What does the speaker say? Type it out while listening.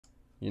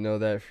You know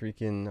that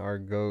freaking our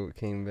goat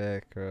came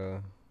back,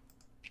 bro.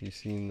 You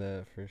seen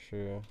that for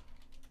sure.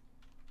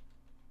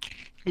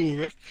 Who,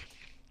 Rick?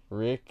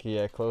 Rick,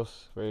 yeah,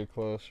 close, very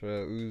close,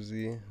 bro.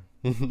 Uzi.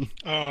 Oh,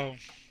 I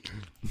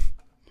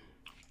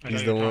He's thought you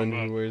the were one talking who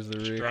about wears the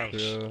Rick, Strauss.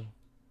 bro.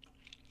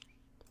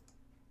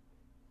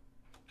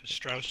 Because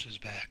Strauss is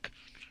back.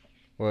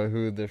 What?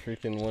 Who? The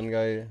freaking one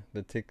guy,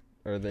 the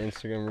or the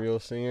Instagram reel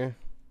singer?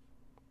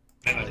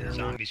 That was a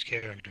zombie's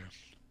character.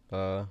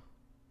 Oh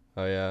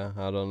yeah,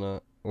 I don't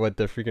know. What,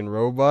 the freaking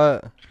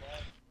robot?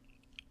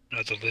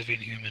 Not the living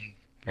human.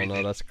 Oh no,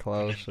 Breathing that's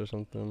woman. Klaus or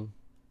something.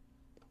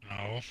 No,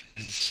 I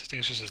think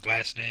it's just his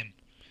last name.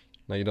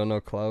 No, you don't know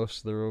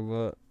Klaus the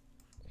robot?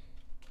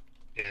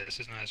 Yeah, this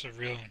is not. It's a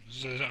real.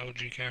 This is an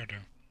OG character.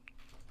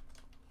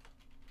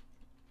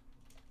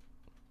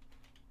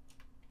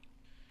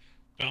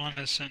 Dawn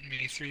has sent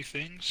me 3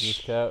 things. This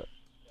cat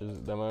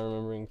am I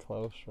remembering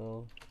Klaus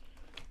wrong?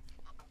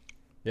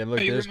 Yeah,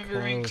 look, Are you there's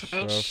remembering Klaus, bro,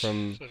 Klaus?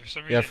 from So for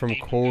some yeah, reason, from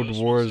Demon Cold Ghost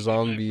War wants to be my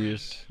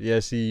Zombies. friend. Yeah,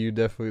 see, you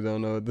definitely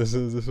don't know what this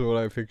is. This is what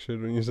I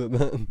pictured when you said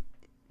that.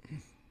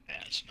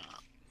 Yeah, it's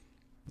not.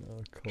 Oh,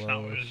 It's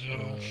not what Klaus, it is at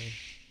all.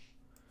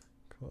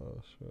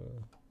 Klaus, bro.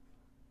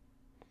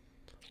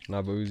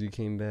 Nah, but Uzi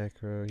came back,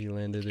 bro. He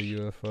landed a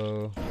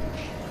UFO.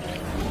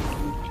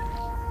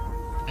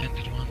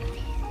 Ended one.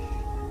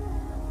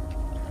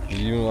 Did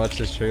you even watch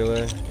this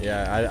trailer?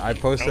 Yeah, I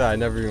posted it. Nope. I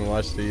never even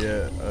watched it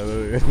yet.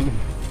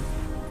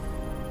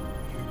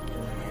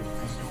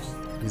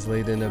 He's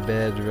laid in a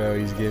bed, bro.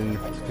 He's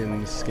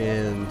getting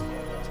scanned.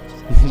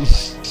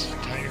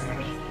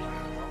 Tired.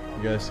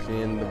 You gotta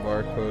scan the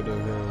barcode of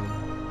him.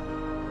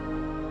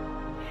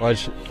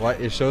 Watch,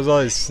 it shows all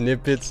his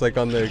snippets like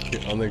on the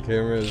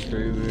camera. It's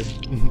crazy.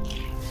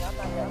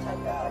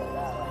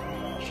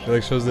 It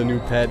like shows the new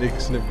Paddock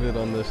snippet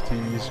on this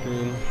TV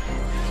screen.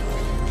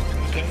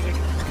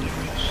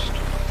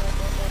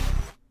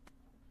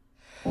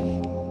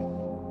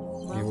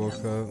 He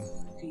woke up.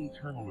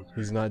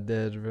 He's not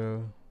dead,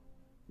 bro.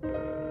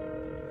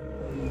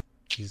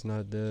 He's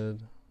not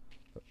dead.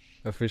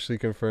 Officially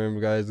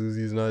confirmed, guys.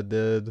 Uzi's not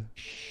dead.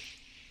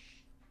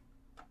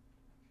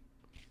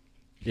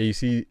 Yeah, you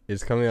see,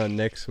 it's coming out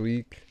next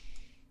week.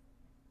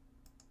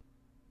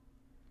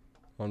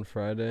 On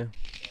Friday.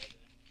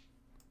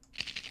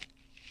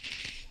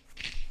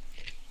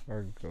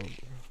 Our goat.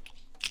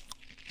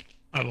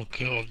 I will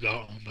kill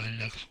Dalton by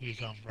next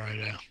week on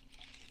Friday.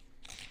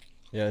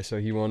 Yeah, so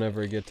he won't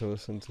ever get to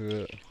listen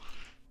to it.